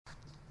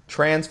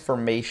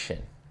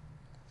Transformation.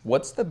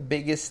 What's the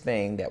biggest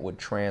thing that would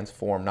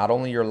transform not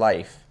only your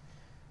life,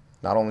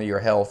 not only your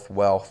health,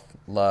 wealth,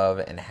 love,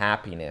 and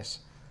happiness,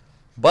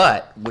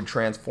 but would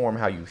transform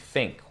how you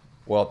think?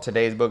 Well,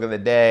 today's book of the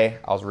day,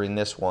 I was reading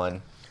this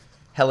one,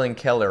 Helen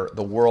Keller,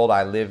 The World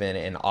I Live In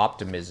and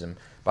Optimism.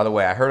 By the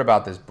way, I heard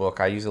about this book.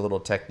 I use a little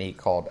technique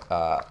called,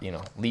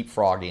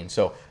 leapfrogging.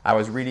 So I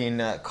was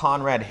reading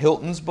Conrad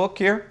Hilton's book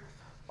here.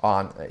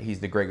 He's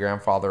the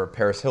great-grandfather of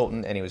Paris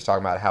Hilton, and he was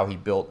talking about how he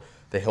built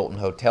the Hilton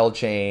hotel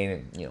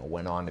chain and,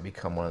 went on to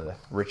become one of the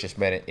richest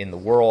men in the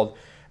world.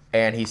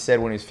 And he said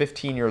when he was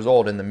 15 years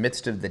old, in the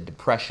midst of the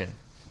Depression,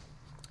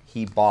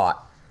 he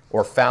bought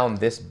or found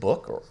this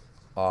book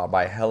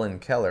by Helen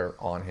Keller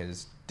on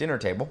his dinner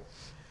table.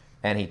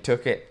 And he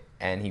took it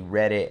and he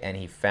read it and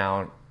he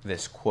found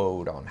this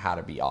quote on how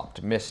to be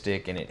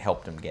optimistic, and it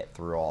helped him get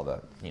through all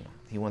the,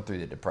 he went through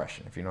the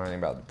Depression. If you know anything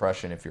about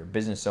depression, if you're a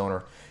business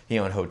owner, he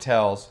owned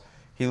hotels.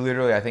 He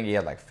literally, I think he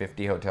had like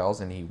 50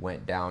 hotels, and he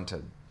went down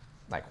to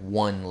like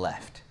one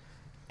left.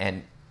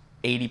 And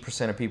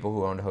 80% of people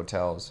who owned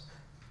hotels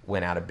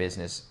went out of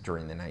business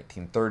during the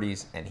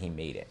 1930s, and he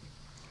made it.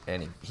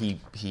 And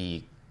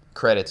he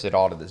credits it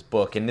all to this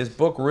book. And this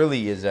book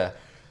really is a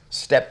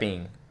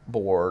stepping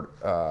board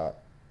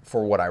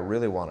for what I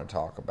really want to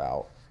talk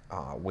about,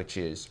 which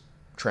is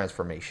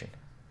transformation.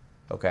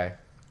 Okay?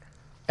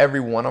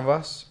 Every one of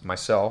us,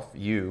 myself,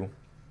 you,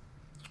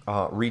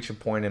 reach a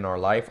point in our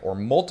life or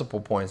multiple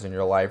points in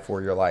your life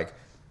where you're like,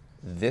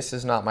 this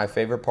is not my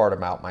favorite part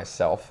about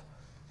myself.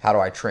 How do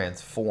I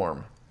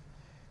transform?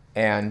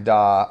 And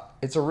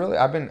it's a really,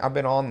 I've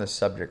been on this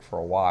subject for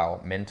a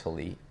while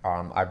mentally.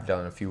 I've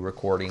done a few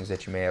recordings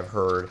that you may have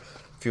heard,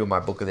 a few of my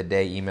Book of the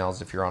Day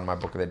emails if you're on my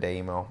Book of the Day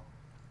email.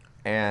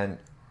 And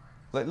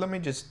let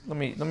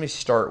me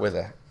start with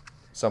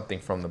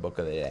something from the Book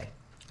of the Day.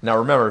 Now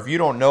remember, if you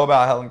don't know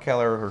about Helen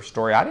Keller or her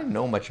story, I didn't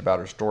know much about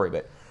her story,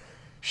 but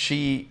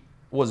she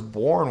was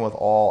born with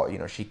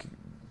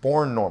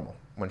born normal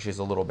when she was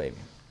a little baby.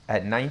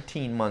 At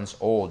 19 months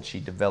old, she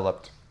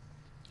developed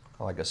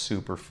like a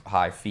super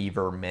high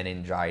fever,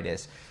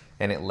 meningitis,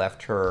 and it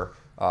left her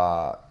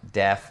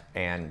deaf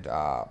and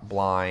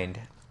blind.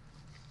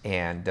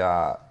 And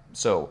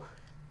so,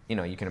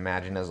 you can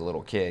imagine as a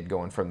little kid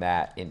going from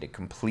that into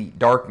complete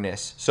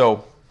darkness.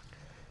 So,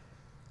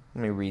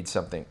 let me read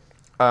something.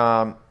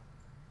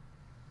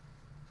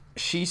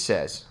 She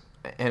says,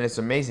 and it's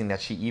amazing that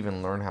she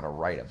even learned how to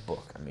write a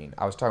book. I mean,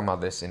 I was talking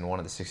about this in one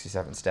of the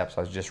 67 steps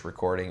I was just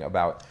recording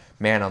about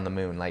Man on the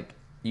Moon. Like,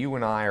 you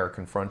and I are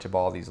confronted by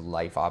all these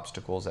life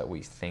obstacles that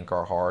we think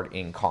are hard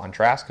in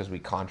contrast, because we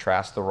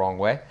contrast the wrong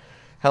way.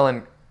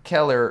 Helen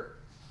Keller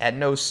had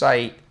no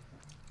sight,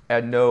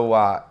 had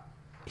no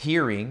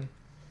hearing,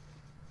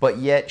 but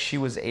yet she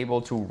was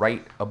able to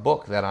write a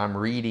book that I'm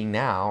reading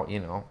now,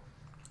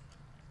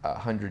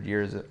 100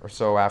 years or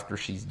so after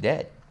she's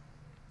dead.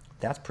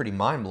 That's pretty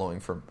mind-blowing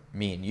for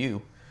me and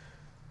you.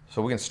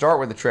 So we can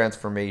start with the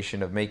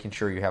transformation of making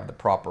sure you have the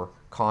proper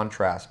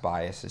contrast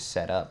biases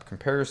set up.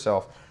 Compare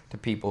yourself to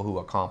people who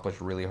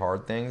accomplish really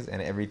hard things,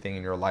 and everything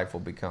in your life will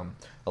become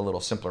a little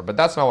simpler. But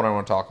that's not what I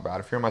want to talk about.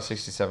 If you're in my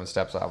 67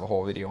 steps, I have a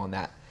whole video on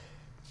that.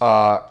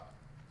 I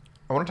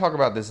want to talk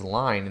about this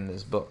line in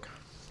this book.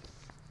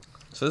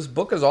 So this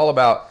book is all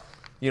about,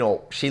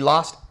 she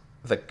lost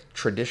the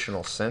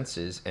traditional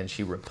senses and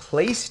she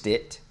replaced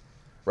it,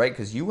 right?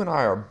 Because you and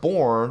I are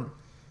born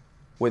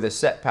with a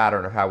set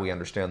pattern of how we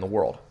understand the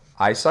world.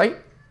 Eyesight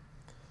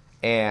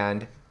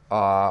and,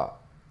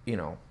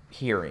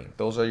 hearing.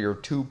 Those are your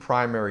two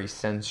primary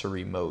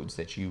sensory modes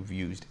that you've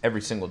used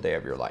every single day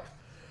of your life.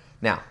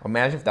 Now,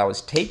 imagine if that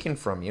was taken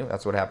from you.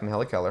 That's what happened to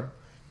Helen Keller.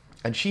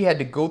 And she had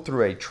to go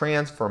through a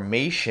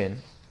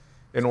transformation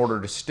in order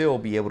to still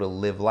be able to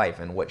live life.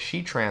 And what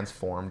she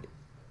transformed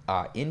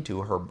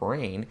into her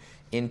brain,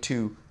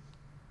 into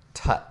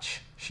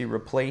touch. She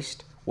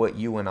replaced what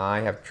you and I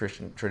have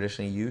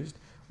traditionally used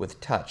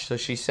with touch. So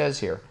she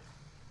says here,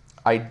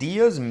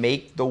 ideas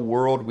make the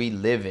world we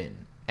live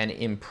in, and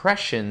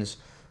impressions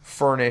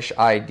furnish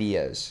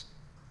ideas.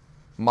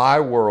 My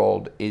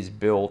world is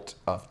built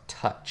of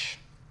touch,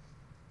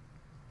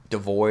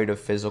 devoid of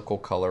physical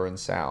color and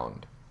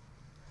sound.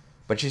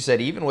 But she said,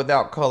 even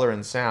without color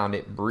and sound,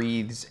 it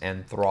breathes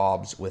and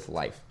throbs with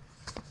life.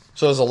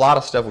 So there's a lot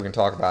of stuff we can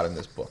talk about in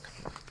this book.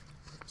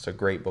 It's a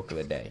great book of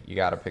the day. You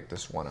got to pick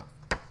this one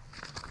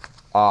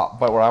up.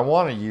 But what I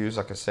want to use,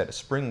 like I said, a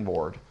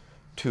springboard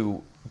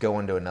to go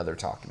into another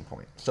talking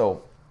point.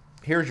 So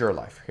here's your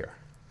life here,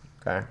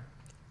 okay?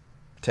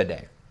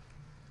 Today.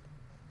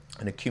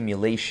 An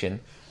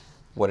accumulation.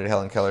 What did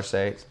Helen Keller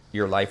say?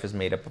 Your life is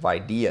made up of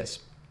ideas.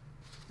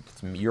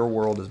 Your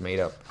world is made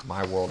up,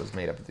 my world is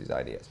made up of these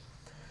ideas.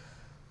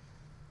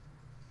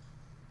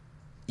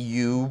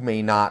 You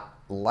may not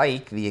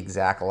like the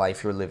exact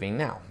life you're living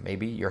now.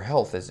 Maybe your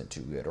health isn't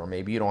too good, or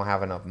maybe you don't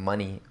have enough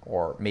money,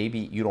 or maybe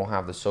you don't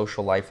have the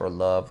social life or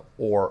love,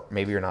 or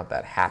maybe you're not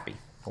that happy.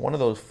 One of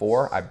those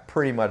four, I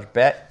pretty much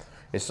bet,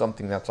 is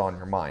something that's on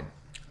your mind.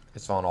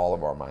 It's on all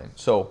of our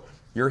minds. So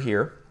you're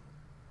here.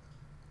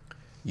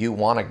 You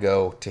want to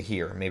go to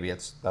here. Maybe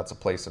that's a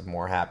place of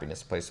more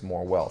happiness, a place of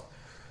more wealth.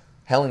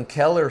 Helen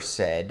Keller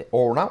said,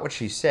 or not what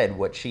she said,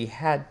 what she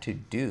had to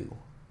do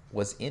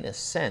was, in a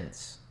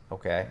sense,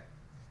 okay,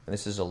 and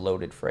this is a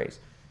loaded phrase,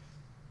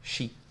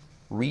 she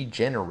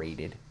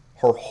regenerated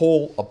her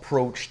whole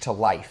approach to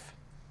life.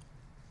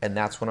 And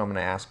that's what I'm going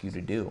to ask you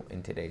to do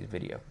in today's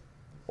video,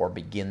 or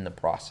begin the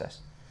process.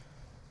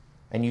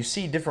 And you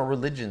see different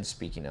religions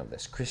speaking of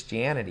this.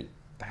 Christianity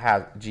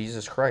has,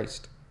 Jesus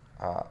Christ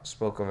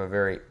spoke of a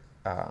very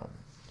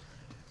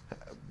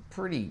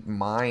pretty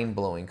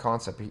mind-blowing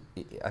concept.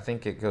 I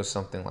think it goes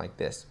something like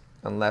this.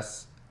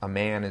 Unless a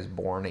man is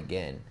born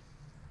again,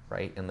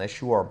 right?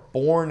 Unless you are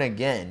born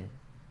again,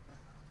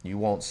 you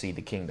won't see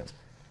the kingdom.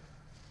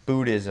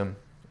 Buddhism,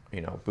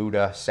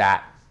 Buddha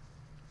sat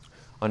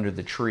under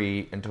the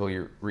tree until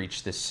you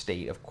reach this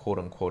state of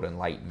quote-unquote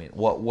enlightenment.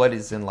 What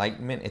is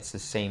enlightenment? It's the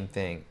same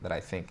thing that I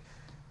think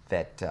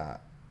that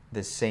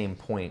the same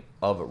point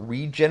of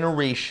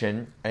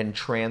regeneration and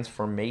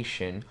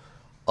transformation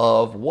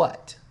of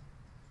what?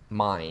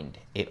 Mind.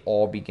 It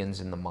all begins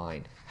in the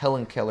mind.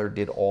 Helen Keller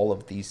did all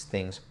of these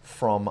things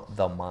from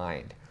the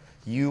mind.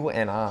 You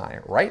and I,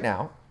 right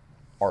now,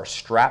 are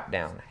strapped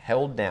down,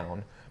 held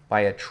down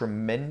by a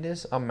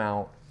tremendous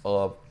amount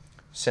of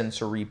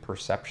sensory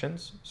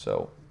perceptions.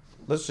 So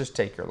let's just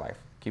take your life.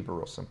 Keep it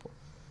real simple.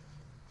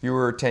 You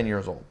were 10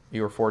 years old.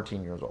 You were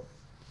 14 years old.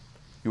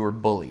 You were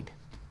bullied.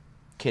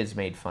 Kids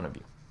made fun of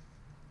you.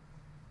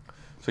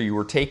 So you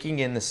were taking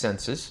in the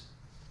senses,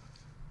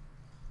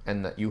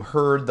 and that you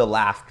heard the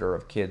laughter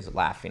of kids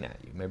laughing at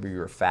you. Maybe you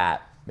were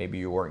fat. Maybe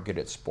you weren't good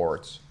at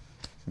sports.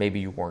 Maybe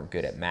you weren't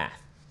good at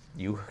math.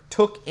 You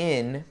took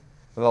in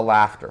the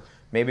laughter.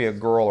 Maybe a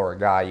girl or a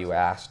guy you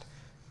asked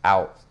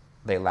out,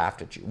 they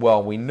laughed at you.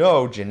 Well, we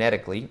know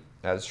genetically,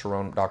 as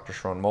Dr.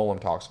 Sharon Molam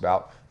talks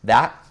about,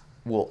 that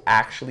will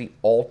actually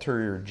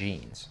alter your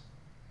genes.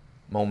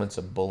 Moments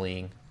of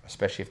bullying,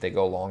 especially if they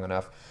go long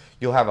enough,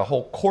 you'll have a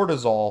whole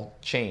cortisol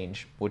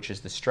change, which is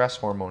the stress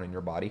hormone in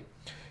your body.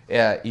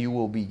 You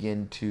will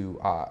begin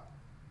to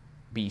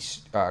be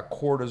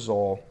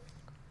cortisol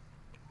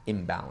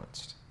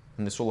imbalanced.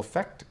 And this will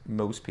affect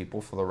most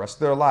people for the rest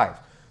of their lives.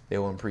 They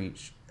will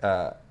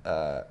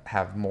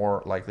have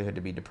more likelihood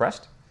to be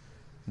depressed,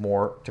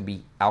 more to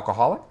be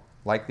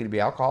likely to be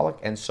alcoholic,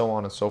 and so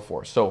on and so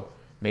forth. So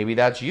maybe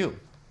that's you.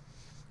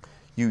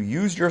 You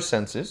used your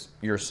senses.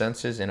 Your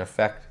senses, in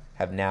effect,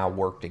 have now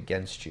worked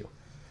against you.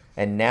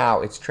 And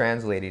now it's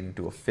translated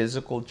into a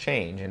physical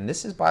change. And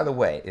this is, by the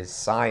way, is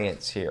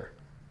science here.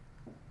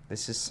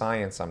 This is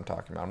science I'm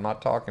talking about. I'm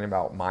not talking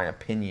about my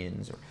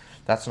opinions.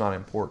 That's not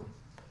important.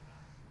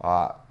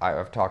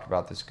 I've talked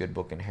about this good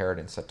book,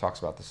 Inheritance, that talks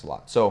about this a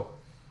lot. So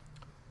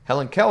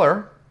Helen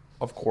Keller,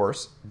 of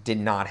course, did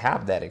not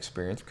have that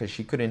experience because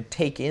she couldn't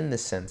take in the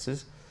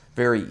senses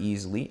very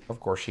easily. Of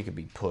course, she could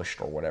be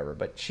pushed or whatever,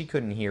 but she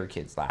couldn't hear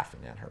kids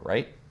laughing at her,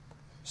 right?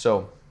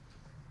 So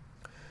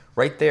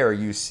right there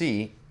you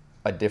see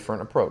a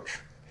different approach.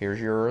 Here's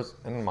yours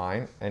and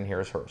mine, and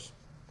here's hers.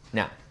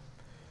 Now,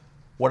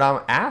 what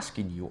I'm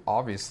asking you,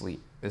 obviously,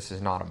 this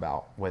is not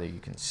about whether you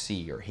can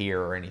see or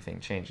hear or anything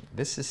changing.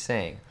 This is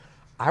saying,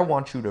 I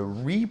want you to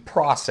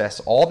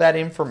reprocess all that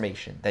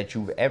information that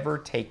you've ever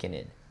taken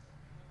in.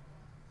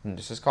 And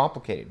this is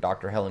complicated.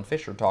 Dr. Helen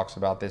Fisher talks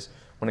about this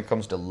when it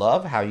comes to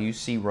love, how you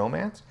see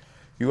romance.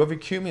 You have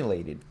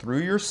accumulated through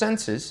your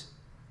senses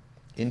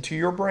into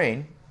your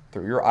brain,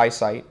 through your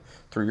eyesight,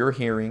 through your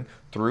hearing,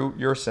 through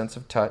your sense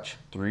of touch,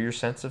 through your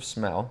sense of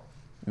smell.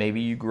 Maybe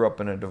you grew up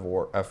in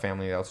a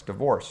family that's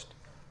divorced,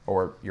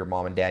 or your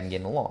mom and dad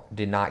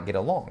did not get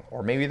along,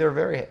 or maybe they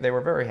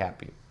were very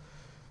happy.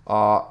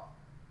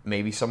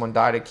 Maybe someone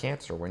died of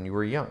cancer when you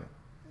were young.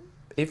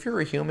 If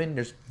you're a human,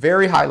 there's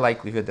very high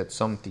likelihood that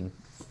something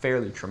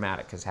fairly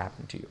traumatic has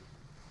happened to you.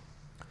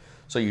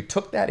 So you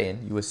took that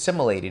in, you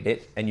assimilated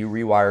it, and you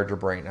rewired your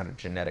brain at a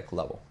genetic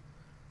level.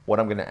 What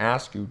I'm going to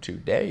ask you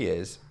today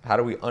is, how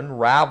do we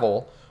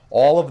unravel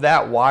all of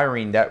that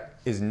wiring that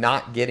is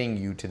not getting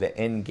you to the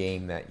end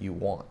game that you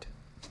want?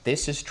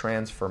 This is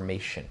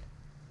transformation.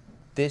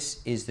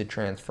 This is the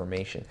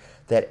transformation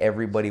that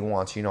everybody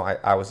wants.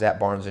 I was at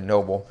Barnes &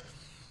 Noble,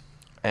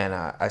 and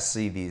I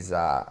see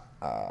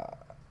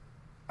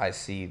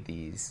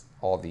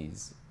all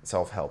these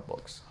self-help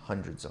books,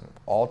 hundreds of them,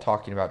 all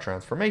talking about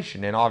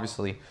transformation. And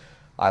obviously,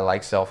 I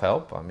like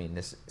self-help. I mean,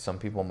 some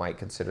people might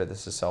consider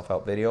this a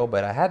self-help video,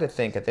 but I had to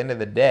think, at the end of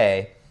the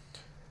day,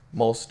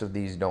 most of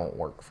these don't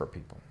work for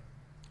people.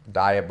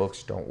 Diet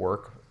books don't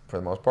work for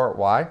the most part.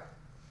 Why?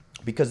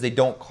 Because they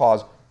don't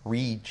cause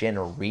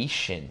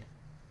regeneration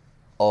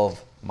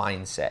of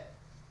mindset.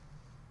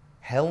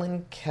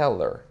 Helen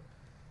Keller,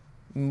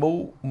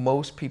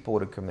 most people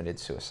would have committed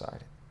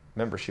suicide.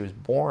 Remember, she was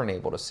born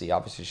able to see.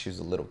 Obviously, she was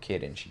a little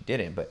kid and she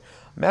didn't. But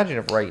imagine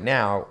if right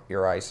now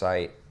your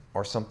eyesight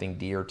or something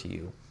dear to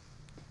you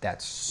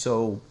that's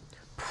so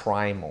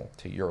primal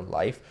to your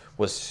life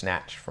was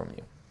snatched from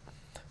you.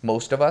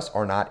 Most of us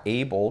are not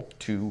able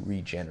to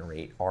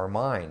regenerate our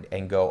mind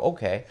and go,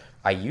 okay,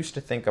 I used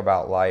to think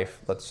about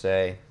life, let's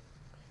say,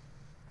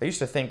 I used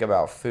to think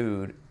about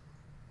food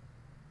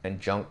and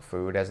junk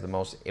food as the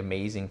most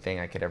amazing thing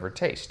I could ever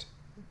taste.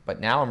 But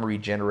now I'm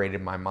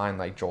regenerated my mind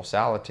like Joel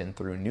Salatin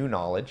through new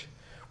knowledge,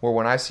 where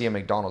when I see a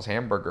McDonald's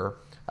hamburger,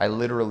 I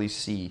literally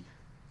see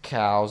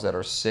cows that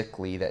are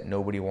sickly that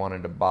nobody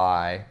wanted to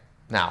buy.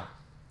 Now,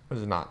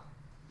 let's not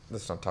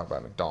talk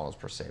about McDonald's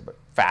per se, but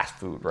fast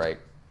food, right?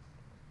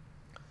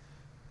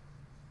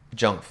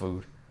 Junk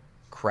food,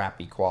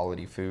 crappy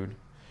quality food.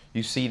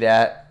 You see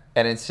that,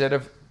 and instead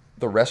of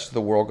the rest of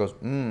the world goes,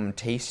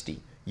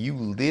 tasty, you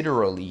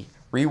literally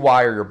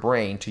rewire your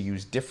brain to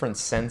use different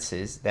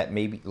senses that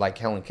maybe, like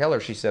Helen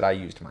Keller, she said, I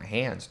used my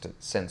hands to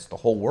sense the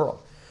whole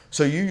world.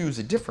 So you use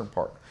a different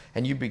part,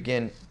 and you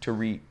begin to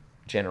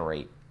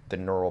regenerate the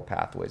neural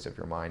pathways of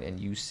your mind, and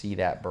you see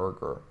that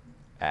burger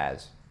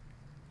as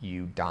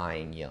you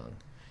dying young,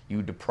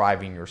 you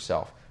depriving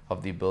yourself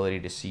of the ability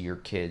to see your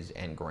kids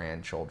and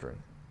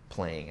grandchildren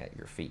playing at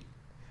your feet,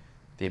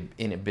 the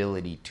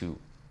inability to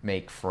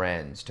make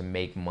friends, to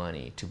make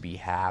money, to be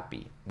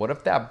happy. What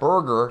if that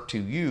burger to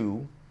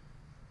you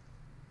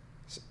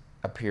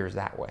appears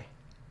that way?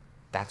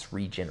 That's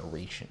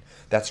regeneration.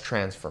 That's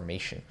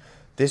transformation.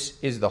 This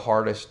is the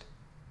hardest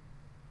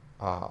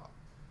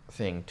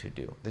thing to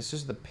do. This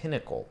is the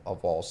pinnacle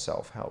of all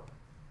self-help.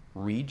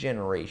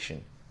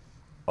 Regeneration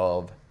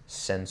of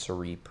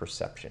sensory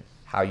perception,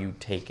 how you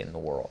take in the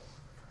world.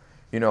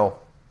 You know,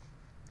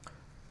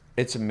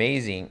 it's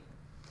amazing,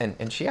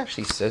 and she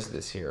actually says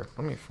this here.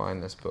 Let me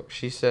find this book.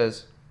 She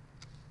says,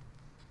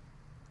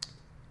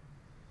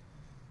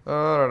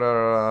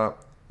 my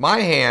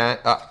hand,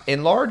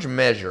 in large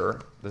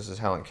measure, this is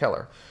Helen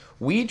Keller,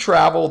 we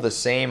travel the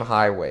same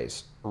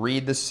highways,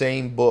 read the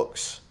same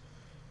books,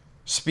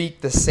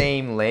 speak the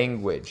same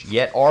language,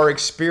 yet our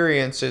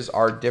experiences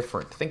are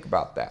different. Think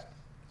about that.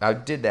 I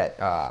did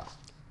that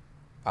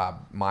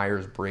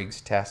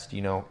Myers-Briggs test,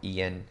 you know,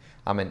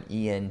 I'm an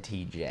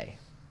ENTJ.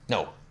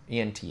 No,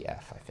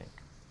 ENTF, I think.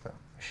 Well,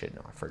 I should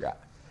know, I forgot.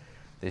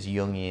 This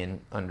Jungian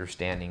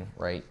understanding,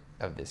 right,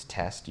 of this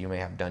test. You may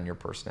have done your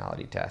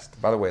personality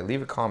test. By the way,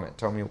 leave a comment.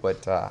 Tell me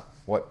what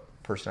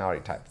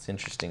personality type. It's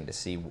interesting to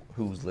see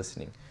who's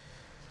listening.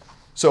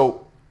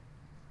 So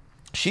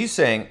she's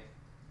saying,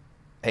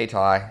 hey,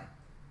 Ty,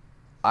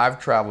 I've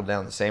traveled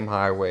down the same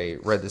highway,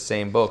 read the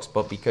same books,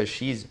 but because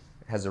she's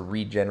has a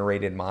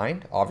regenerated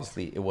mind,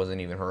 obviously it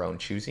wasn't even her own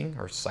choosing,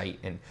 her sight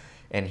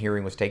and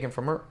hearing was taken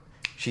from her.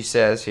 She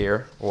says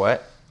here,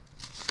 what?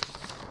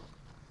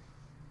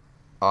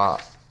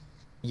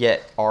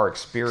 Yet our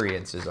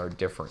experiences are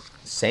different.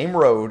 Same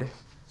road,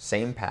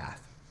 same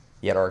path,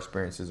 yet our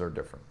experiences are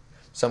different.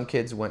 Some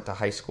kids went to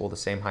high school, the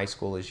same high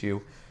school as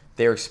you.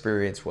 Their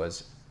experience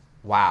was,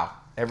 wow,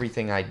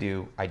 everything I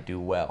do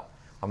well.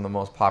 I'm the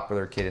most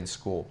popular kid in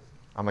school.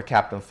 I'm a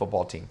captain of the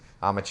football team.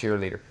 I'm a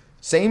cheerleader.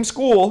 Same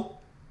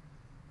school,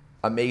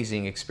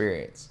 amazing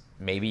experience.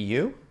 Maybe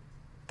you,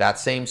 that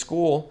same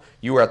school,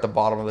 you were at the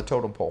bottom of the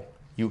totem pole.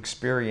 You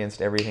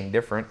experienced everything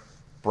different.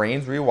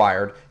 Brain's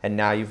rewired, and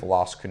now you've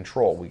lost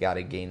control. We got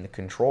to gain the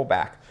control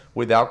back.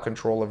 Without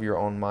control of your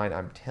own mind,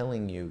 I'm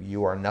telling you,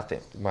 you are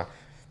nothing.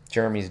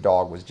 Jeremy's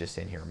dog was just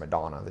in here,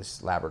 Madonna,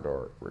 this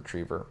Labrador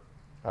retriever.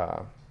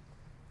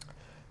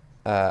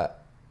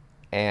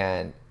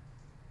 And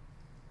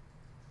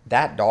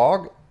that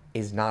dog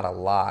is not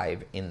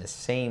alive in the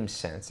same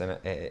sense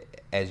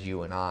as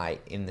you and I,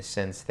 in the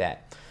sense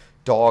that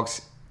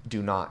dogs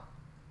do not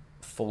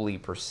fully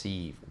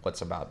perceive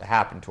what's about to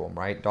happen to them,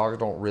 right? Dogs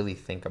don't really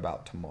think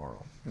about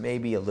tomorrow.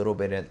 Maybe a little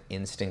bit at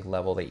instinct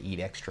level, they eat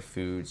extra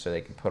food so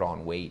they can put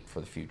on weight for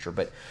the future,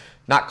 but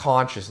not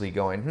consciously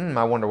going,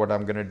 I wonder what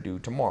I'm going to do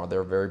tomorrow.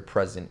 They're very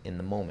present in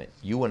the moment.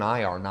 You and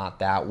I are not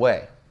that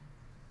way.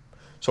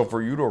 So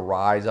for you to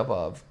rise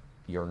above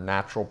your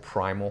natural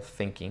primal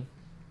thinking,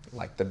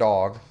 like the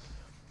dog,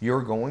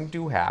 you're going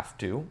to have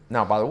to.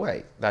 Now, by the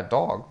way, that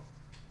dog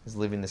is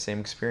living the same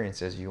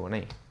experience as you and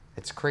me.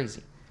 It's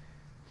crazy.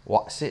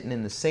 Sitting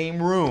in the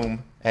same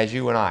room as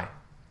you and I.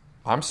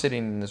 I'm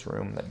sitting in this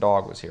room. That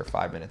dog was here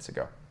 5 minutes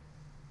ago.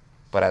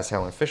 But as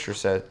Helen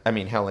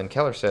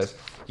Keller says,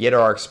 yet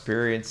our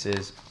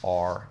experiences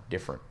are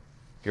different.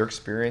 Your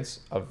experience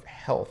of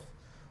health,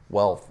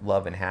 wealth,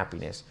 love, and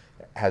happiness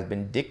has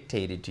been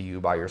dictated to you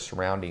by your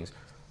surroundings,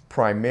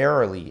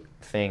 primarily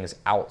things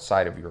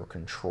outside of your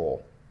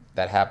control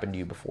that happened to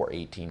you before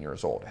 18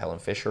 years old. Helen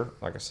Fisher,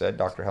 like I said,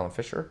 Dr. Helen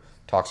Fisher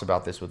talks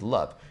about this with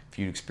love. If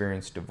you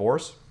experience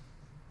divorce,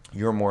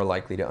 you're more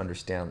likely to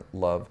understand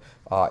love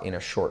in a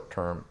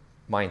short-term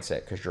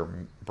mindset because your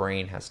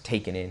brain has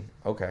taken in,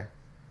 okay,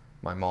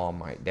 my mom,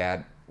 my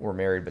dad were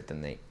married, but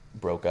then they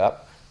broke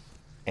up,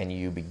 and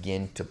you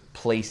begin to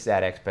place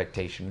that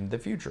expectation in the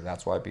future.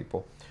 That's why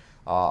people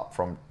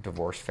from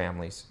divorced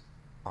families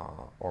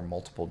or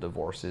multiple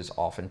divorces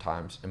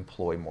oftentimes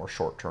employ more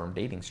short-term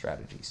dating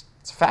strategies.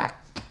 It's a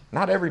fact.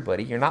 Not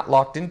everybody. You're not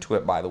locked into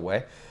it, by the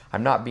way.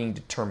 I'm not being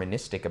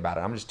deterministic about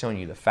it. I'm just telling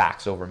you the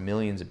facts. Over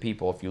millions of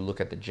people, if you look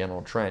at the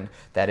general trend,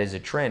 that is a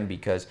trend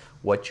because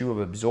what you have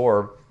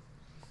absorbed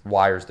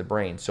wires the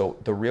brain. So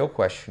the real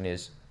question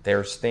is,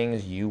 There's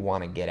things you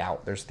want to get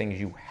out. There's things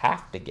you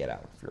have to get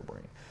out of your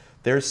brain.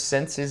 There's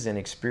senses and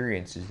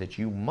experiences that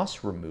you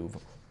must remove,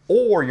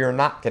 or you're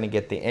not going to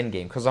get the end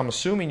game. Because I'm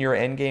assuming your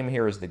end game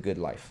here is the good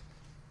life.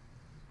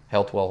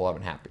 Health, wealth, love,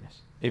 and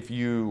happiness. If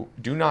you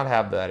do not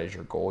have that as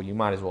your goal, you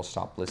might as well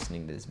stop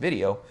listening to this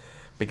video,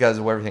 because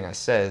of everything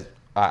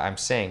I'm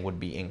saying would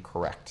be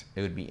incorrect.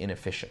 It would be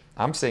inefficient.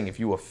 I'm saying if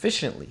you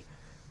efficiently,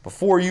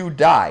 before you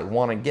die,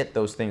 want to get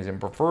those things, and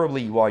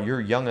preferably while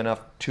you're young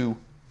enough to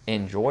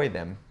enjoy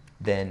them,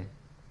 then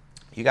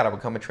you got to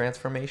become a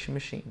transformation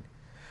machine.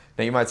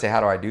 Now you might say,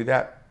 how do I do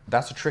that?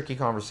 That's a tricky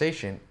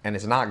conversation, and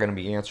it's not going to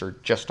be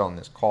answered just on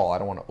this call. I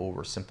don't want to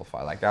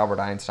oversimplify. Like Albert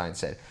Einstein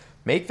said,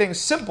 make things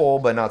simple,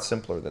 but not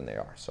simpler than they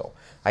are. So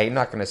I'm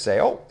not going to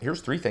say, oh,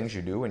 here's 3 things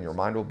you do, and your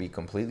mind will be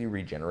completely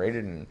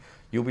regenerated, and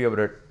you'll be able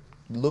to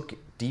look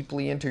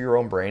deeply into your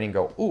own brain and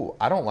go, ooh,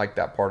 I don't like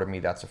that part of me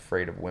that's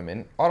afraid of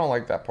women. I don't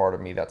like that part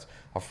of me that's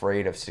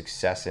afraid of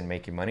success and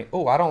making money.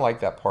 Oh, I don't like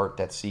that part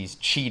that sees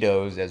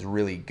Cheetos as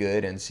really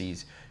good and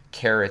sees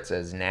carrots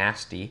as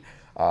nasty.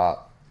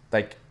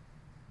 Like,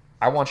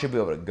 I want you to be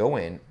able to go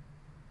in,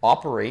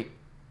 operate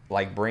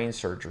like brain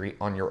surgery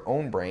on your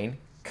own brain,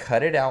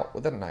 cut it out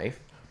with a knife,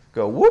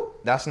 go,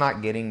 whoop, that's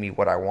not getting me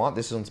what I want.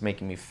 This one's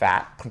making me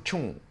fat.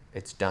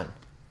 It's done.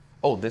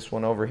 Oh, this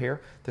one over here,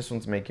 this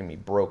one's making me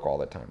broke all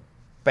the time.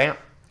 Bam,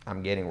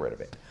 I'm getting rid of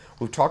it.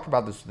 We've talked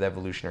about this with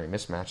evolutionary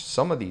mismatch.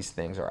 Some of these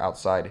things are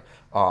outside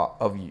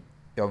of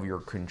your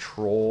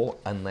control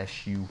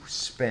unless you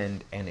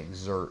spend and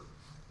exert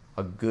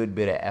a good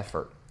bit of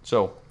effort.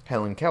 So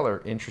Helen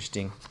Keller,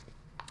 interesting,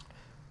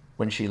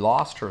 when she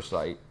lost her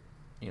sight,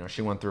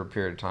 she went through a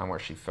period of time where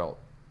she felt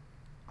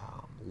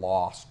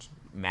lost,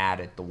 mad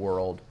at the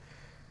world.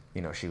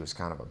 She was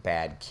kind of a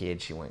bad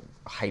kid. She went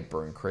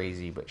hyper and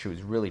crazy, but she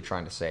was really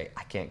trying to say,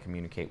 I can't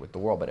communicate with the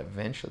world. But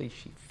eventually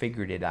she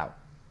figured it out.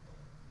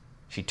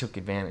 She took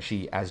advantage.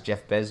 She, as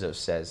Jeff Bezos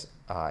says,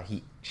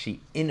 she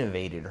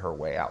innovated her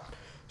way out.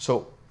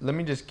 So let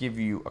me just give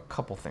you a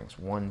couple things,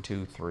 1,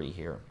 2, 3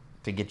 here,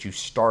 to get you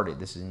started.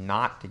 This is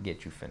not to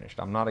get you finished.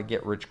 I'm not a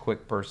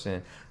get-rich-quick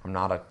person. I'm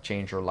not a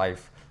change your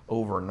life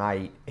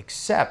overnight,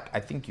 except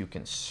I think you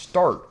can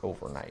start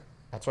overnight.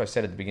 That's what I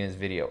said at the beginning of this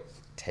video,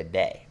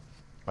 today.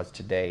 As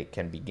today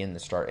can begin the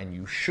start, and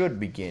you should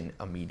begin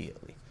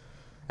immediately.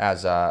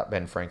 As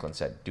Ben Franklin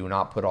said, do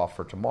not put off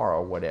for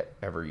tomorrow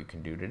whatever you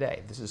can do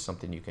today. This is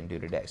something you can do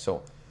today.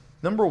 So,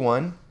 number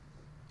 1,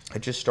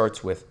 it just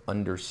starts with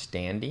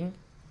understanding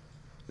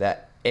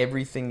that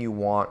everything you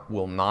want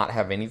will not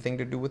have anything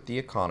to do with the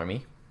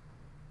economy.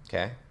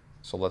 Okay?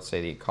 So let's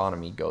say the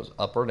economy goes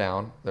up or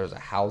down. There's a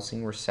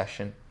housing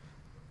recession.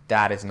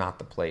 That is not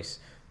the place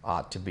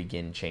to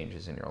begin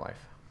changes in your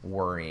life.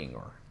 Worrying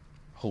or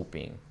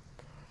hoping.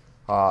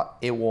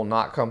 It will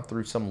not come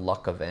through some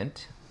luck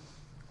event,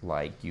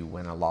 like you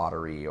win a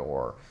lottery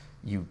or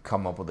you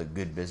come up with a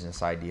good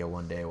business idea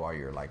one day while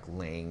you're like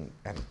laying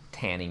at a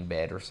tanning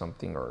bed or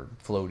something, or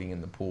floating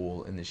in the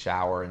pool in the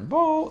shower, and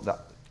boom, the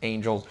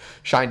angels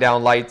shine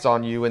down lights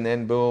on you, and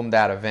then boom,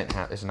 that event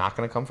is not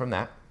going to come from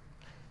that.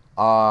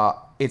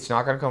 It's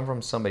not going to come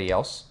from somebody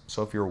else.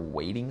 So if you're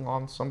waiting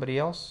on somebody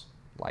else,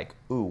 like,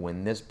 ooh,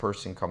 when this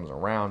person comes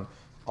around,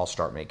 I'll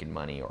start making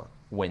money, or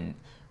when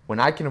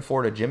I can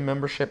afford a gym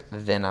membership,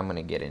 then I'm going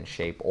to get in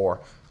shape.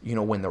 Or,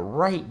 when the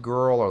right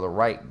girl or the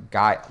right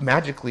guy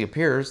magically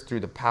appears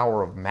through the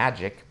power of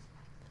magic,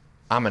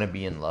 I'm going to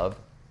be in love.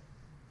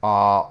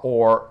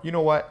 Or, you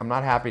know what? I'm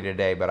not happy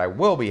today, but I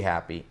will be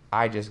happy.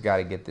 I just got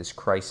to get this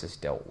crisis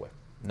dealt with.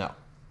 No.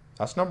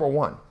 That's number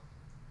 1.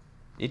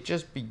 It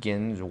just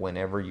begins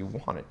whenever you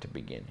want it to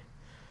begin.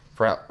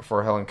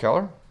 For Helen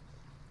Keller,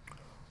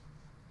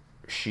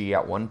 she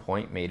at one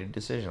point made a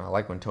decision. I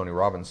like when Tony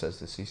Robbins says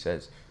this. He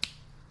says,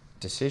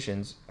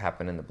 decisions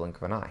happen in the blink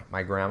of an eye.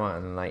 My grandma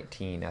in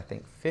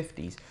the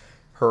 50s,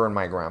 her and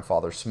my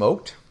grandfather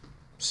smoked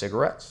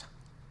cigarettes.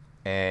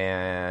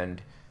 And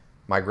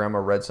my grandma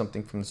read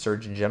something from the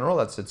Surgeon General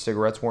that said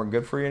cigarettes weren't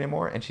good for you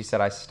anymore. And she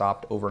said, I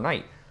stopped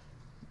overnight.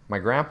 My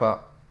grandpa,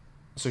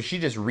 so she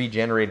just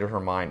regenerated her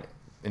mind.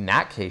 In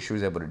that case, she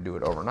was able to do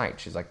it overnight.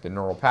 She's like, the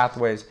neural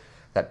pathways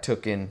that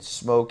took in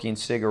smoking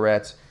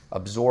cigarettes,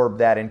 absorbed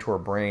that into her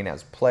brain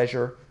as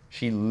pleasure.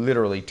 She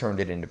literally turned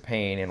it into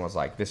pain and was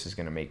like, this is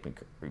going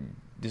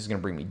to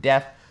bring me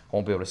death. I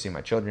won't be able to see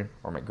my children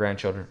or my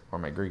grandchildren or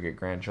my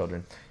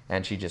great-great-grandchildren.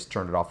 And she just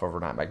turned it off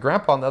overnight. My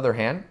grandpa, on the other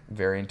hand,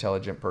 very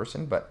intelligent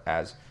person, but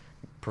as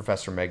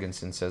Professor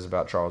Megginson says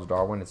about Charles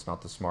Darwin, it's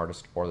not the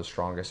smartest or the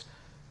strongest,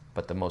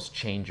 but the most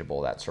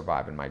changeable that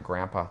survived. And my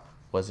grandpa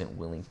wasn't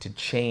willing to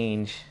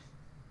change,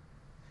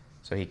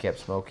 so he kept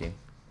smoking.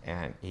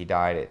 And he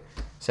died at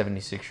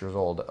 76 years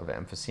old of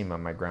emphysema.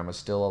 My grandma's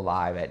still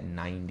alive at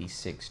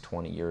 96,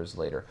 20 years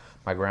later.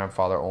 My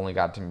grandfather only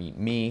got to meet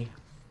me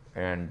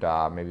and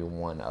maybe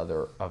one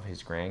other of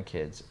his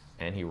grandkids.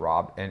 And he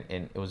robbed,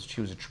 and she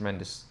was a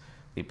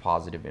tremendously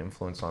positive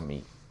influence on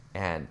me.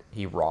 And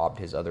he robbed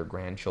his other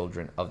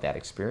grandchildren of that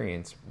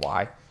experience.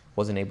 Why?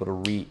 Wasn't able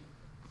to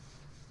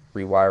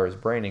rewire his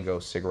brain and go,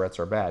 cigarettes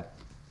are bad.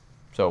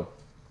 So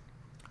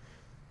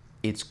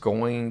It's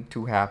going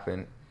to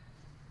happen.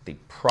 The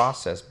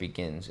process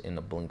begins in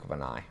the blink of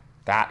an eye.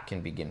 That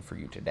can begin for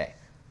you today.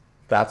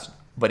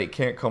 But it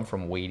can't come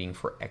from waiting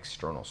for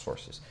external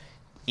sources.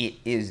 It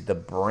is the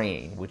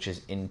brain, which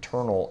is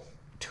internal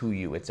to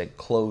you. It's a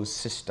closed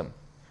system,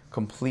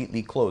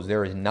 completely closed.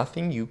 There is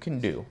nothing you can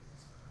do.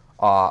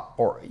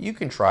 Or you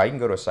can try. You can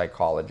go to a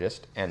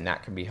psychologist, and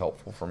that can be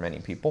helpful for many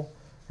people,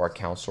 or a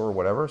counselor or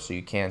whatever. So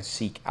you can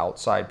seek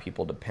outside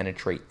people to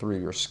penetrate through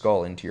your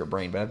skull into your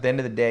brain. But at the end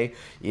of the day,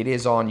 it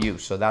is on you.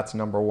 So that's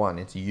number one.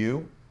 It's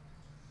you.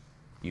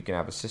 You can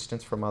have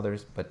assistance from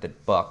others, but the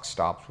buck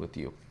stops with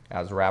you.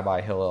 As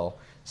Rabbi Hillel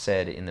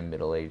said in the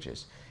Middle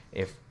Ages,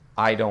 if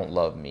I don't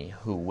love me,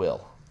 who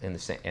will? And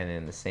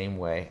in the same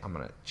way, I'm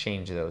going to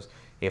change those.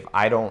 If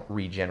I don't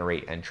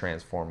regenerate and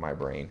transform my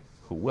brain,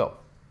 who will?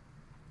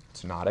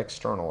 It's not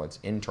external, it's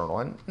internal.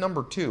 And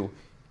number two,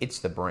 it's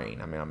the brain.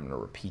 I'm going to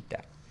repeat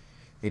that.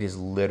 It is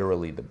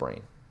literally the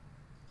brain.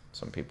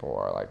 Some people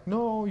are like,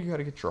 no, you got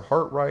to get your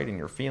heart right and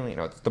your feeling.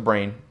 No, it's the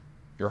brain.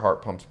 Your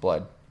heart pumps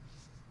blood.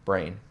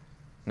 Brain.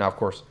 Now, of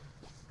course,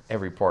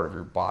 every part of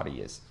your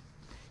body is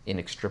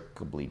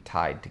inextricably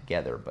tied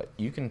together, but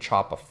you can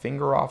chop a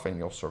finger off and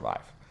you'll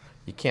survive.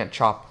 You can't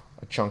chop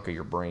a chunk of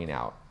your brain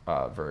out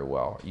very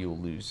well. You'll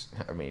lose.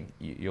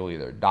 You'll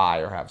either die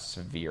or have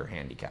severe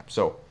handicap.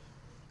 So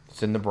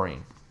it's in the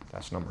brain.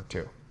 That's number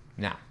two.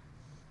 Now,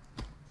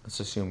 let's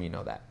assume you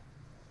know that.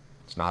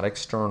 It's not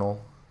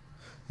external,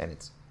 and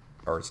it's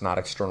not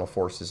external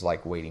forces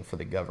like waiting for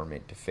the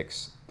government to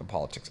fix the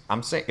politics.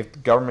 I'm saying if the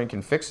government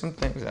can fix some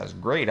things, that's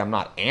great. I'm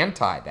not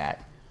anti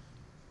that.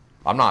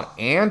 I'm not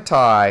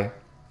anti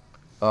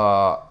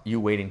you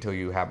waiting until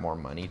you have more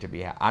money to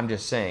be happy. I'm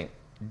just saying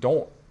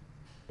don't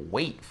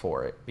wait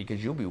for it,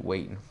 because you'll be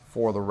waiting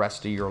for the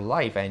rest of your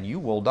life and you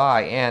will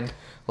die. And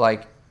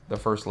like the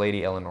First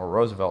Lady Eleanor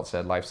Roosevelt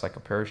said, life's like a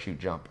parachute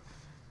jump.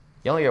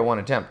 You only get one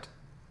attempt.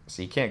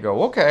 So you can't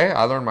go, okay,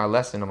 I learned my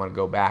lesson, I'm going to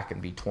go back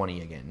and be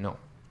 20 again. No,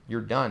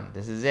 you're done.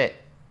 This is it.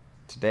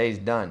 Today's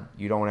done.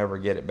 You don't ever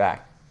get it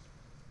back.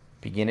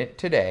 Begin it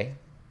today.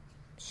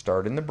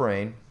 Start in the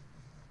brain.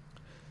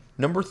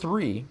 Number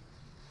three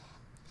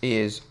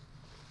is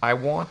I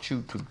want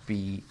you to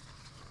be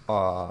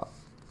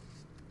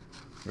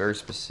very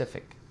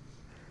specific.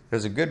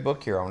 There's a good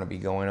book here I want to be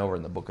going over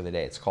in the book of the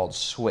day. It's called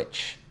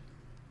Switch.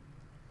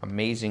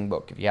 Amazing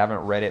book. If you haven't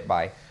read it,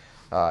 by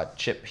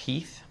Chip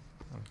Heath,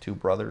 two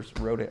brothers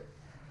wrote it.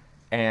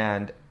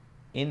 And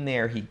in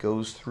there he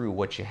goes through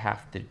what you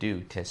have to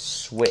do to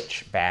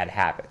switch bad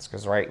habits.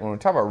 Because right, when we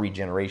talk about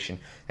regeneration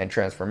and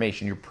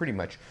transformation, you're pretty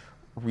much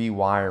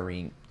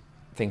rewiring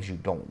things you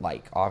don't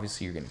like.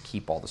 Obviously, you're going to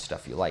keep all the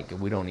stuff you like, and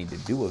we don't need to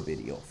do a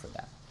video for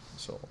that.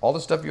 So all the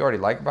stuff you already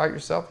like about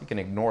yourself, you can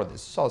ignore this.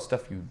 This is all the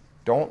stuff you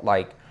don't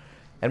like,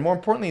 and more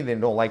importantly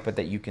than don't like, but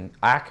that you can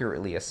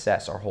accurately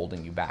assess are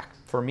holding you back.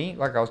 For me,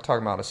 like I was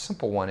talking about, a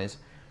simple one is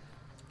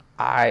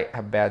I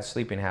have bad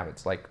sleeping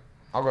habits. Like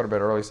I'll go to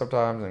bed early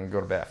sometimes and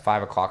go to bed at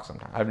 5 o'clock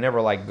sometimes. I've never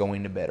liked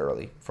going to bed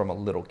early from a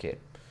little kid.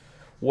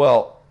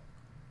 Well,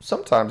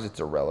 sometimes it's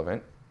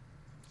irrelevant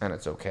and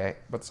it's okay,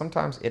 but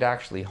sometimes it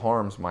actually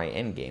harms my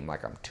end game.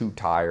 Like I'm too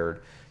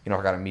tired. I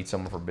got to meet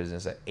someone for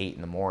business at 8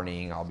 in the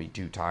morning. I'll be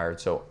too tired.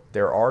 So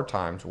there are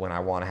times when I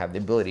want to have the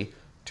ability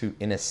to,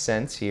 in a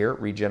sense here,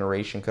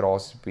 regeneration could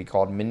also be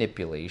called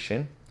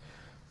manipulation.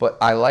 But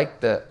I like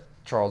the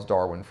Charles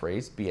Darwin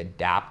phrase, be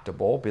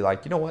adaptable. Be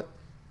like, you know what?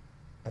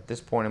 At this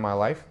point in my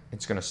life,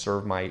 it's going to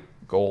serve my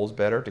goals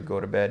better to go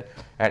to bed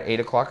at 8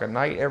 o'clock at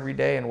night every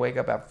day and wake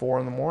up at 4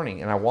 in the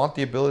morning. And I want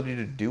the ability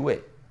to do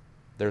it.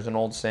 There's an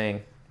old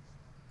saying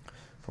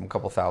from a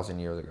couple thousand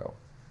years ago.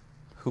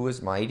 Who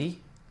is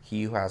mighty?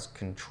 He who has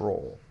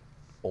control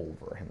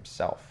over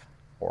himself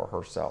or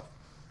herself.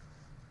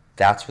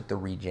 That's what the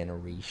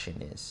regeneration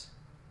is.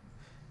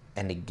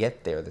 And to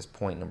get there, this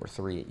point number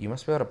 3, you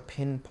must be able to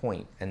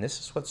pinpoint. And this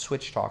is what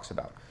Switch talks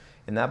about.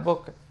 In that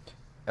book,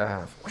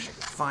 I wish I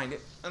could find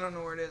it. I don't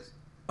know where it is.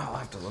 I'll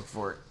have to look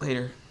for it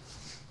later.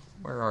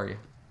 Where are you?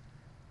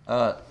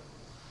 No.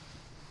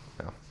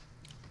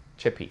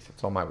 Chip Heath.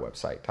 It's on my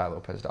website,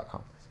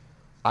 tylopez.com.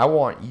 I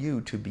want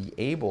you to be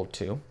able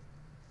to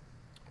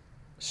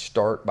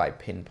start by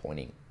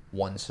pinpointing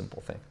one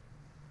simple thing.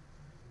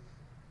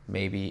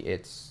 Maybe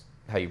it's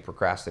how you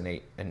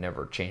procrastinate and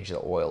never change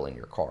the oil in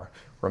your car.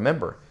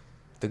 Remember,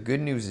 the good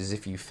news is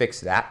if you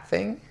fix that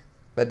thing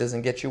that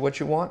doesn't get you what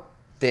you want,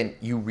 then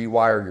you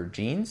rewire your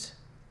genes.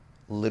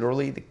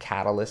 Literally, the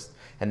catalyst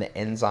and the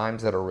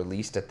enzymes that are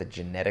released at the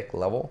genetic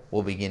level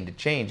will begin to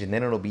change, and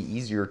then it'll be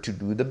easier to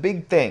do the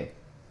big thing.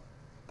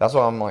 That's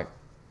why I'm like,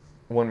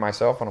 when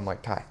myself, and I'm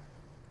like, Ty,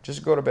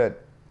 just go to bed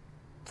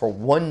for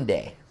one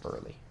day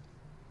early,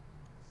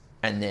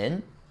 and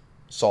then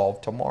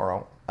solve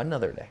tomorrow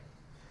another day.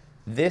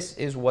 This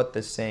is what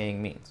the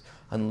saying means.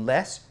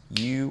 Unless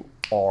you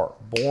are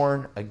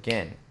born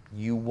again,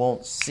 you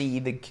won't see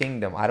the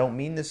kingdom. I don't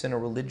mean this in a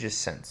religious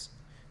sense.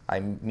 I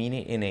mean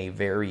it in a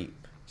very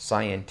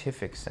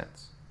scientific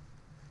sense.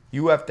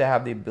 You have to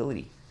have the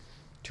ability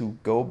to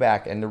go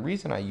back. And the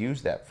reason I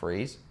use that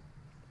phrase,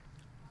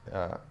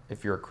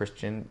 if you're a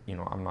Christian,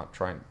 I'm not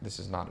trying, this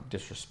is not a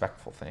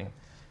disrespectful thing.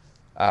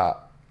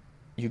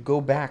 You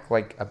go back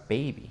like a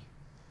baby,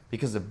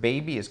 because a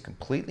baby is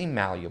completely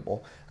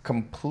malleable,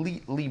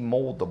 completely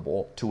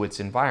moldable to its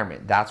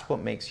environment. That's what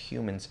makes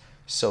humans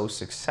so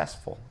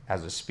successful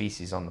as a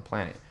species on the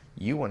planet.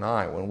 You and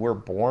I, when we're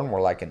born,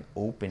 we're like an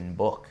open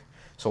book.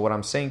 So what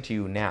I'm saying to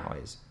you now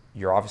is,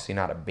 you're obviously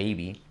not a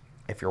baby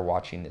if you're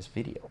watching this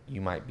video.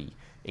 You might be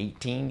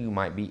 18, you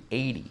might be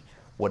 80.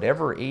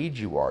 Whatever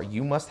age you are,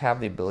 you must have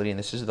the ability, and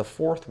this is the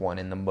fourth one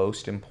and the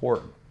most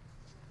important.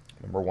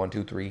 Number 1,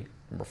 2, 3,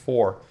 number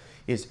 4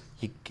 is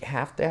you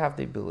have to have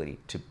the ability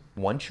to,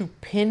 once you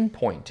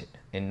pinpoint it,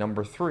 and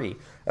number 3,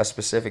 a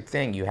specific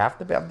thing, you have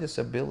to have this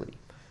ability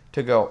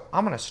to go,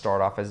 I'm going to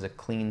start off as a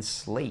clean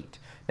slate.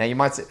 Now you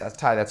might say,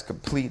 Ty, that's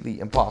completely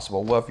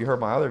impossible. Well, if you heard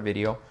my other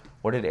video,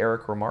 what did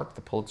Eric remark,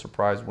 the Pulitzer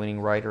Prize winning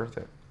writer,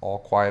 the All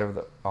Quiet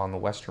on the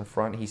Western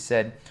Front? He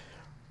said,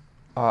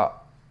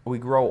 we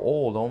grow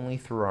old only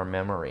through our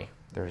memory.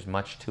 There's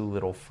much too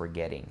little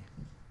forgetting.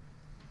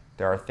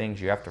 There are things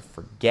you have to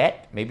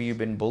forget. Maybe you've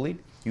been bullied.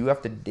 You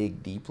have to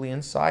dig deeply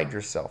inside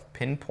yourself.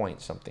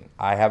 Pinpoint something.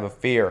 I have a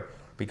fear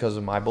because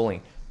of my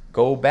bullying.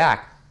 Go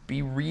back.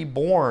 Be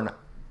reborn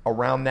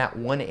around that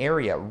one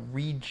area.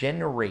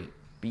 Regenerate.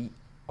 Be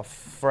a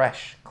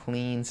fresh,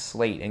 clean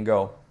slate and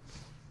go,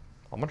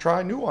 I'm going to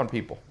try new on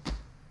people.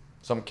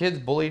 Some kids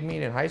bullied me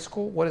in high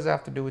school. What does that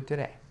have to do with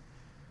today?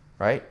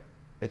 Right?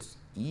 It's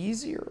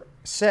easier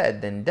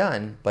said than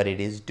done, but it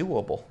is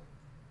doable.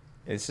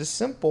 This is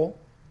simple.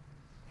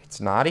 It's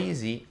not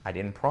easy. I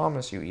didn't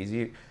promise you easy.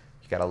 You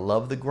got to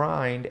love the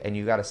grind, and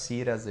you got to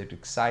see it as an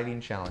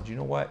exciting challenge. You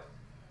know what?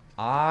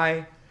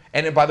 And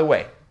by the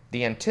way,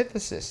 the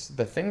antithesis,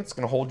 the thing that's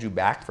going to hold you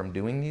back from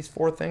doing these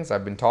 4 things,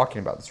 I've been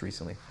talking about this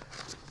recently,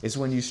 is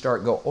when you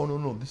start go, oh,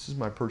 no, this is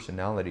my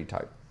personality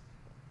type.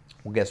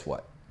 Well, guess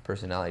what?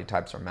 Personality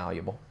types are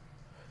malleable.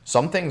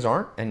 Some things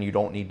aren't, and you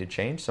don't need to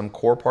change some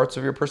core parts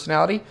of your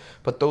personality,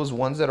 but those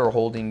ones that are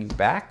holding you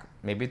back,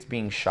 maybe it's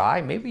being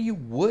shy, maybe you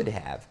would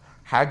have,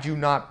 had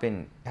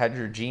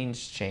your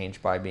genes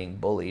changed by being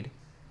bullied.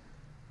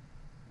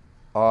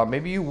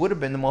 Maybe you would have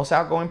been the most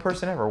outgoing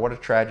person ever. What a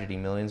tragedy.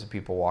 Millions of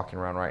people walking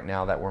around right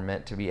now that were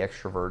meant to be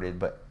extroverted,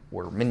 but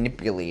were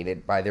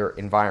manipulated by their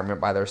environment,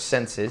 by their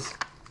senses,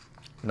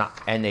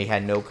 and they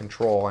had no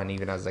control, and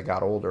even as they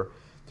got older,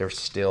 they're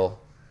still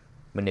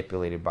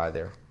manipulated by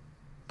their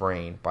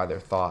brain, by their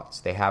thoughts.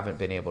 They haven't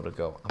been able to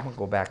go, I'm going to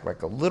go back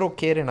like a little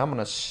kid and I'm going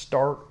to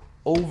start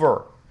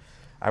over.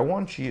 I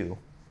want you,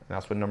 and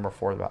that's what number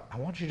 4 is about, I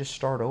want you to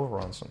start over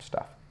on some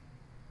stuff.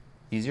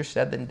 Easier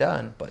said than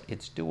done, but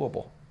it's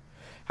doable.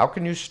 How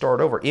can you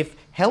start over? If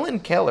Helen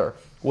Keller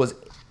was,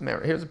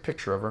 here's a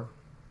picture of her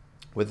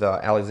with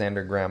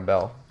Alexander Graham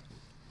Bell.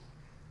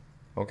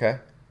 Okay?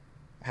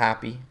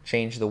 Happy,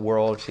 changed the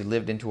world. She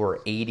lived into her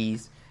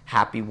 80s,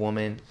 happy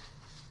woman.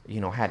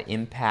 Had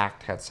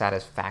impact, had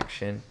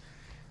satisfaction,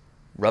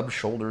 rubbed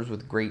shoulders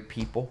with great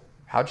people.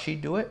 How'd she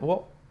do it?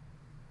 Well,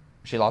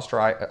 she lost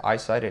her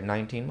eyesight at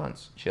 19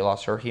 months. She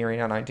lost her hearing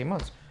at 19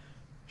 months.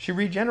 She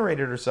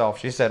regenerated herself.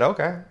 She said,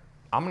 okay,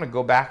 I'm going to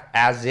go back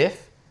as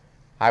if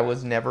I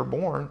was never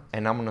born,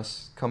 and I'm going to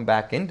come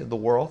back into the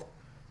world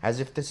as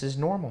if this is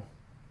normal.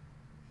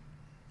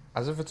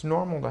 As if it's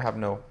normal to have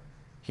no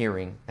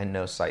hearing and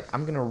no sight.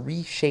 I'm going to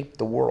reshape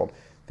the world.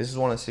 This is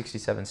one of the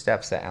 67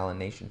 steps that Alan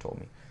Nation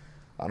told me.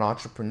 An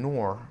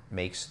entrepreneur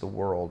makes the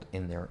world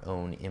in their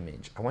own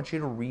image. I want you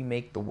to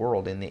remake the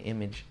world in the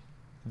image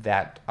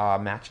that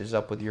matches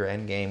up with your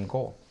end game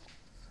goal.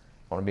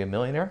 Want to be a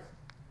millionaire,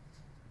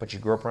 but you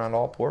grew up around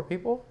all poor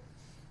people?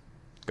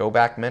 Go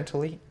back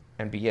mentally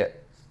and be a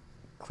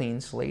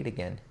clean slate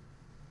again.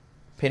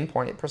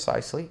 Pinpoint it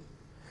precisely.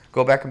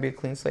 Go back and be a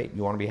clean slate.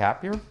 You want to be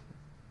happier?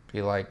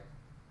 Be like,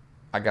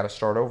 I got to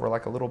start over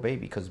like a little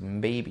baby, because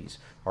babies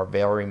are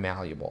very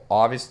malleable.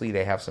 Obviously,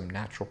 they have some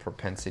natural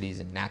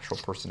propensities and natural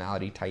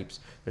personality types.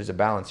 There's a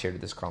balance here to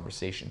this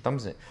conversation.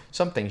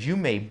 Some things, you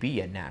may be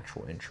a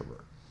natural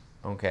introvert,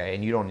 okay,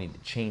 and you don't need to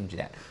change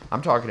that.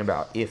 I'm talking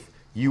about if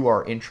you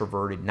are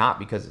introverted, not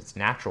because it's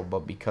natural,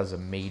 but because of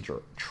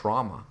major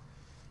trauma.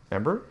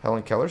 Remember,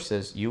 Helen Keller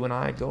says, you and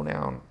I go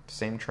down the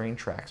same train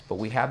tracks, but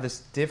we have this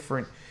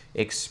different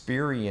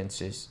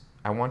experiences.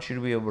 I want you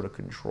to be able to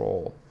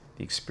control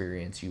the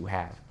experience you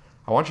have.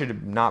 I want you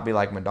to not be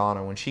like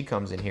Madonna. When she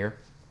comes in here,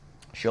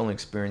 she only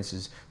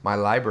experiences my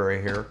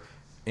library here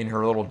in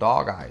her little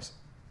dog eyes.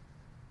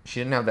 She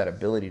didn't have that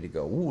ability to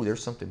go, ooh,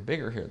 there's something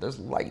bigger here. There's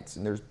lights,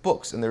 and there's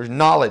books, and there's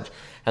knowledge,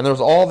 and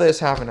there's all this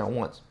happening at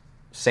once.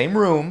 Same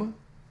room,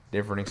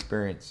 different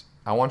experience.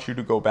 I want you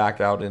to go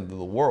back out into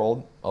the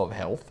world of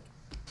health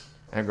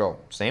and go,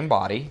 same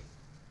body,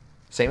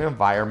 same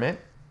environment.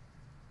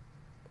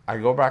 I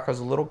go back as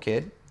a little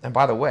kid. And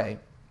by the way,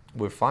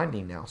 we're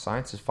finding now,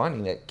 science is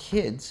finding that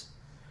kids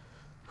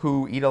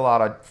who eat a lot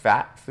of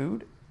fat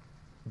food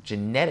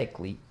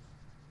genetically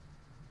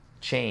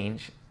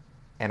change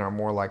and are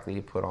more likely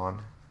to put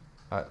on,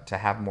 to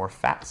have more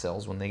fat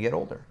cells when they get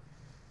older.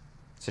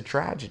 It's a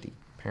tragedy.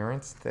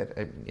 Parents,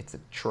 it's a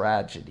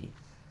tragedy.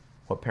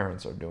 what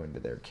parents are doing to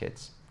their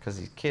kids. Because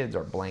these kids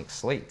are blank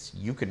slates.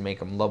 You could make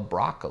them love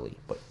broccoli,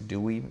 but do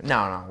we?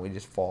 No, we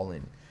just fall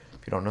in.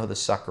 If you don't know who the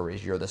sucker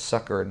is, you're the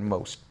sucker, and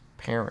most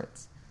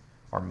parents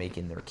are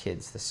making their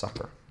kids the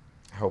sucker.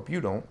 I hope you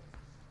don't.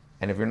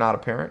 And if you're not a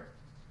parent,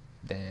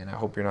 then I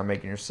hope you're not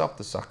making yourself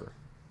the sucker.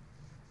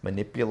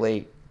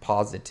 Manipulate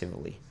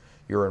positively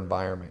your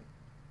environment.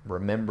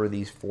 Remember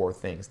these 4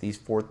 things. These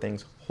 4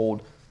 things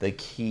hold the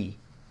key.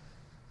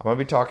 I'm going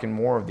to be talking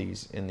more of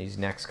these in these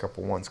next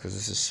couple ones because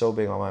this is so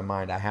big on my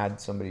mind. I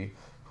had somebody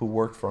who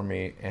worked for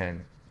me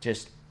and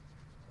just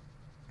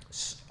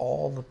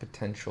all the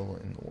potential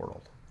in the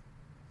world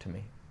to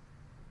me.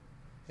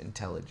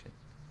 Intelligent,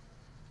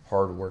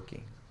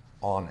 hardworking,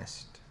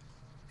 honest,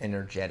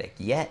 energetic,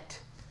 yet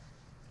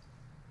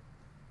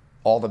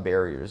all the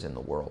barriers in the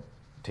world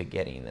to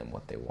getting them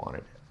what they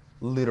wanted.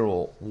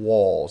 Literal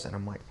walls. And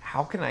I'm like,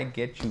 how can I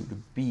get you to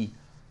be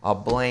a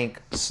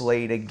blank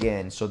slate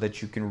again so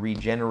that you can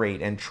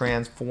regenerate and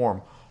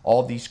transform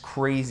all these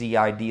crazy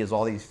ideas,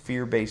 all these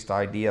fear-based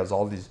ideas,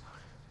 all these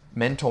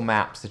mental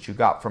maps that you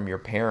got from your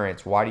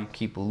parents? Why do you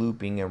keep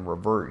looping and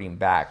reverting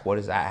back? What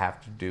does that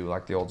have to do?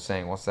 Like the old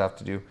saying, what's that have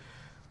to do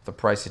with the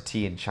price of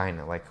tea in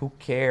China? Like, who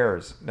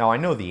cares? Now, I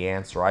know the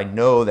answer. I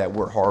know that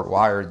we're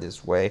hardwired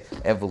this way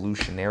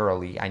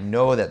evolutionarily. I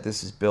know that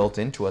this is built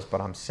into us, but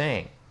I'm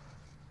saying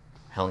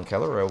Helen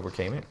Keller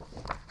overcame it.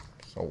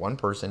 So one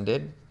person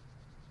did.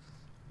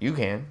 You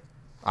can.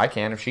 I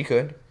can if she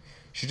could.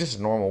 She's just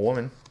a normal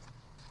woman.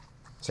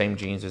 Same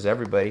genes as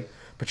everybody.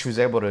 But she was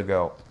able to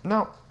go,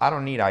 no, I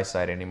don't need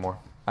eyesight anymore.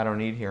 I don't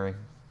need hearing.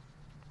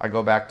 I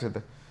go back to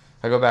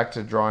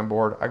the drawing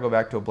board. I go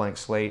back to a blank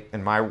slate,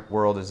 and my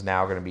world is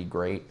now going to be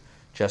great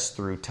just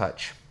through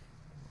touch.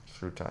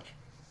 Through touch.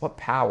 What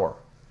power,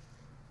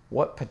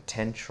 what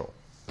potential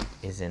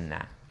is in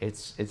that?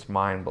 It's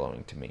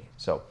mind-blowing to me.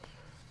 So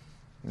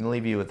I'm going to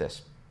leave you with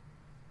this.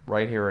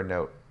 Right here a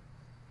note.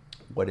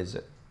 What is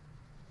it?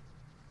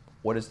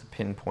 What is the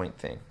pinpoint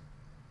thing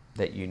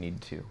that you need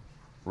to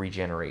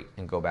regenerate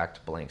and go back to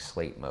blank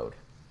slate mode?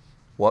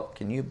 What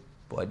do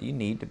you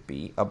need to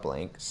be a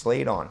blank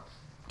slate on?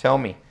 Tell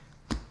me.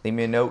 Leave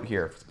me a note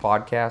here. If it's a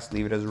podcast,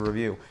 leave it as a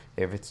review.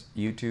 If it's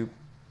YouTube,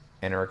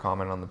 enter a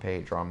comment on the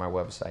page or on my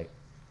website.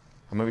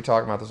 I'm going to be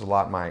talking about this a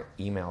lot in my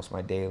emails,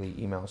 my daily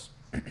emails.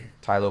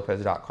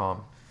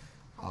 TyLopez.com.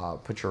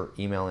 Put your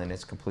email in.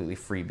 It's completely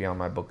free. Be on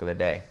my book of the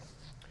day.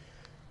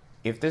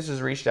 If this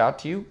has reached out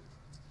to you,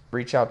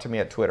 reach out to me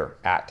at Twitter,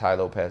 at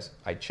TyLopez.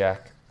 I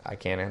check. I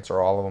can't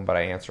answer all of them, but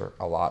I answer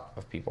a lot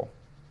of people.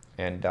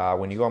 And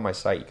when you go on my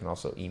site, you can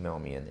also email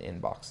me in the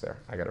inbox there.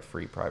 I got a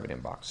free private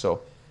inbox.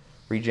 So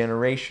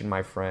regeneration,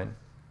 my friend,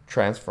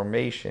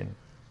 transformation,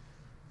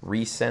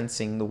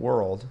 resensing the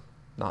world,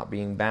 not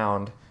being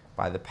bound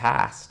by the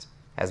past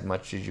as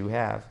much as you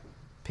have,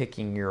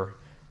 picking your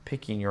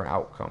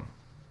outcome.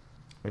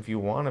 If you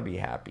want to be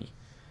happy,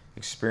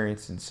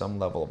 experiencing some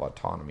level of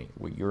autonomy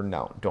where you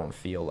don't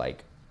feel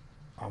like,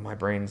 oh, my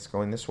brain's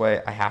going this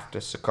way, I have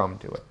to succumb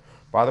to it.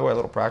 By the way, a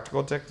little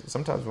practical tip,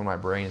 sometimes when my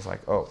brain is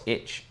like, oh,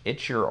 itch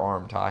your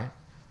arm, Ty,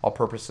 I'll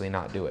purposely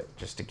not do it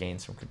just to gain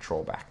some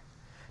control back.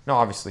 Now,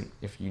 obviously,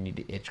 if you need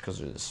to itch because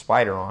there's a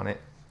spider on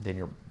it, then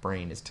your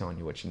brain is telling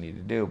you what you need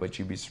to do, but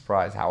you'd be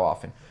surprised how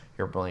often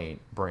your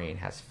brain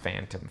has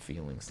phantom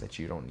feelings that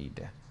you don't need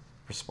to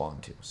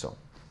respond to. So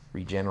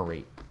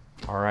regenerate.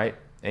 All right?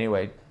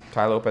 Anyway,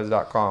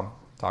 TyLopez.com.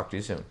 Talk to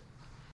you soon.